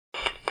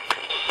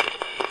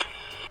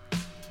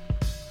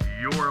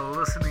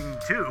listening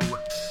to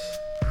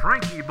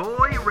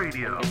FrankieBoi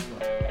Radio.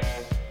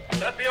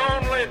 That the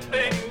only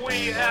thing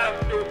we have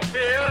to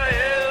fear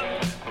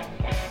is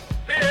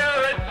fear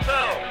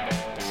itself.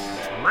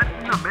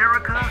 Letting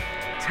America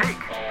take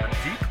a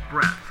deep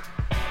breath.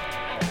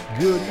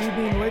 Good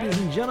evening, ladies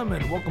and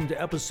gentlemen. Welcome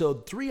to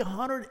episode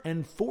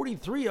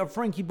 343 of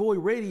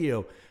FrankieBoi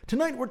Radio.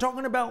 Tonight we're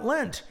talking about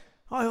Lent.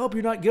 I hope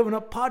you're not giving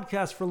up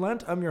podcasts for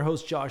Lent. I'm your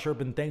host, Josh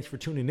Urban. Thanks for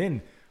tuning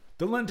in.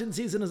 The Lenten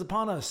season is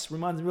upon us.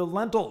 Reminds me of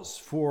lentils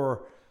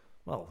for,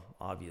 well,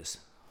 obvious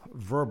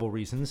verbal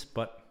reasons,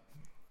 but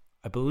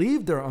I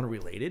believe they're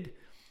unrelated.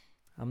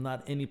 I'm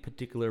not any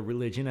particular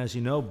religion, as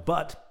you know,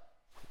 but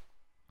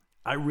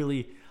I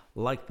really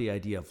like the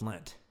idea of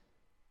Lent.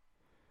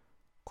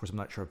 Of course, I'm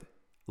not sure if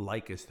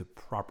like is the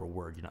proper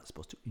word. You're not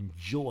supposed to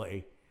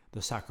enjoy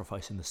the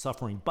sacrifice and the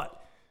suffering,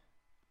 but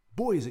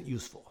boy, is it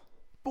useful.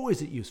 Boy,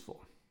 is it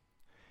useful.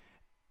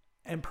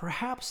 And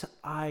perhaps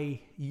I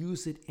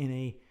use it in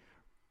a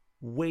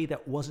way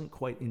that wasn't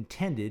quite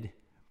intended,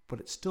 but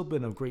it's still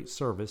been of great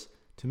service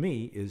to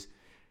me, is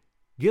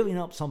giving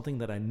up something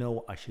that I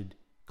know I should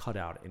cut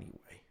out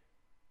anyway.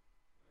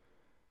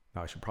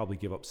 Now, I should probably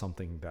give up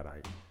something that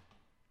I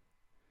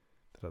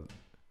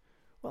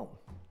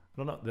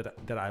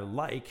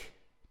like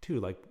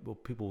too. Like, well,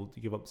 people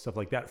give up stuff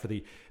like that for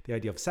the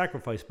idea of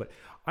sacrifice, but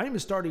I am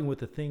starting with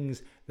the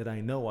things that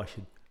I know I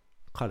should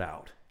cut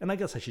out. And I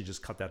guess I should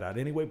just cut that out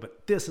anyway,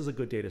 but this is a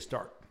good day to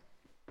start.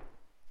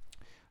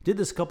 I did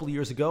this a couple of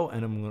years ago,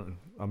 and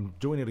I'm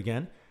doing it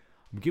again.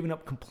 I'm giving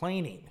up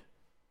complaining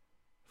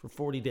for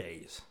 40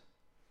 days.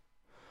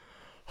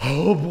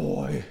 Oh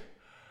boy,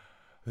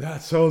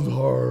 that sounds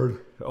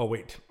hard. Oh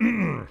wait,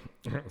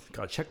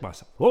 gotta check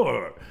myself.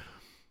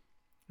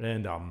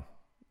 And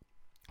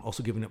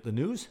also giving up the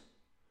news.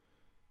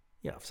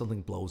 Yeah, if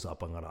something blows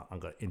up, I'm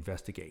gonna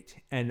investigate.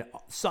 And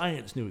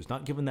science news,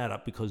 not giving that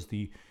up because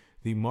the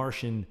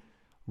Martian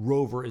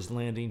rover is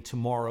landing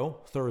tomorrow,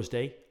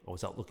 Thursday. I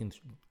was out looking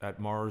at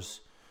Mars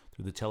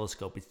through the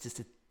telescope. It's just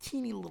a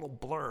teeny little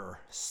blur,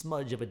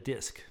 smudge of a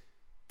disk.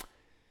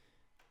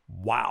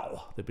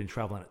 Wow. They've been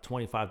traveling at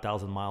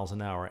 25,000 miles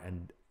an hour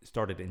and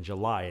started in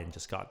July and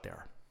just got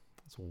there.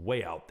 It's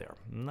way out there.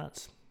 And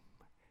that's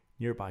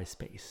nearby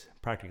space,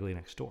 practically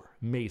next door.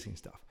 Amazing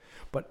stuff.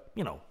 But,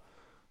 you know,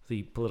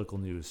 the political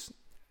news,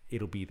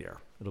 it'll be there.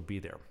 It'll be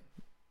there.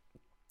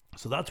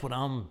 So that's what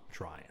I'm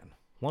trying.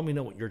 Let me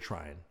know what you're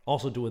trying.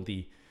 Also doing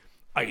the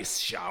ice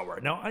shower.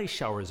 Now, ice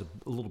shower is a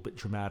little bit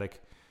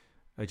dramatic.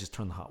 I just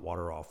turn the hot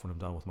water off when I'm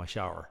done with my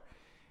shower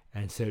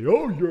and say,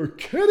 oh, you're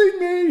kidding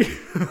me.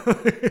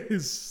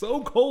 It's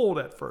so cold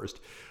at first.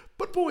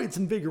 But boy, it's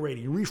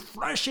invigorating,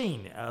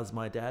 refreshing, as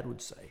my dad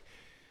would say.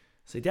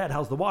 Say, Dad,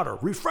 how's the water?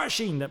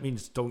 Refreshing. That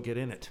means don't get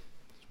in it.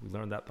 We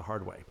learned that the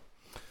hard way.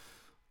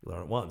 We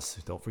learned it once.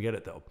 Don't forget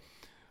it, though.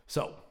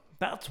 So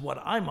that's what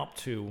I'm up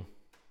to,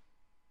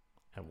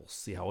 and we'll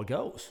see how it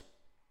goes.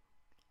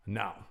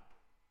 Now,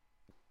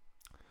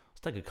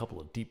 let's take a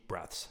couple of deep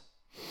breaths.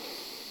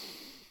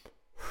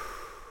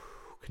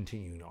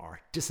 Continuing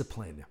our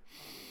discipline.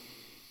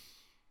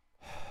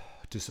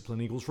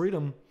 Discipline equals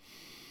freedom.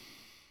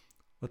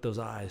 Let those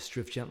eyes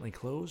drift gently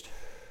closed.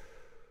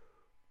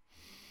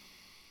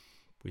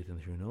 Breathe in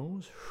through your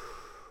nose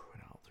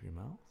and out through your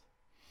mouth.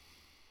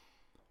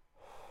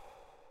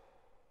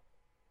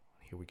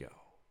 Here we go.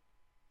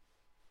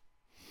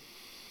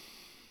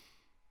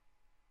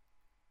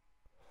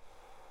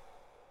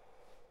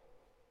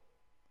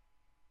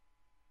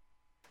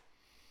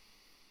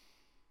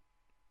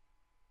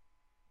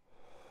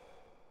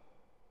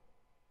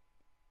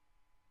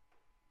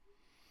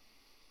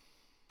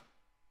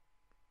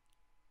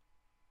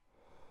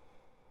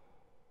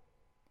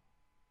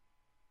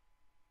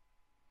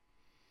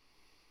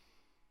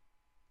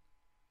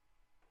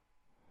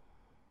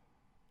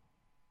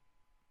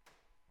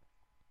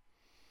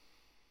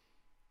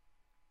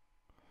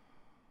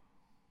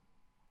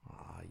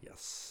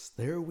 Yes,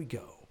 there we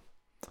go.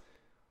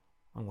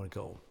 I'm going to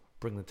go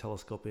bring the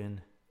telescope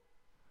in,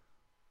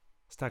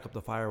 stack up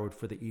the firewood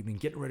for the evening,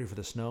 get ready for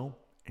the snow,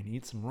 and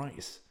eat some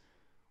rice.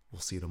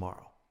 We'll see you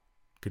tomorrow.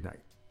 Good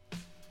night.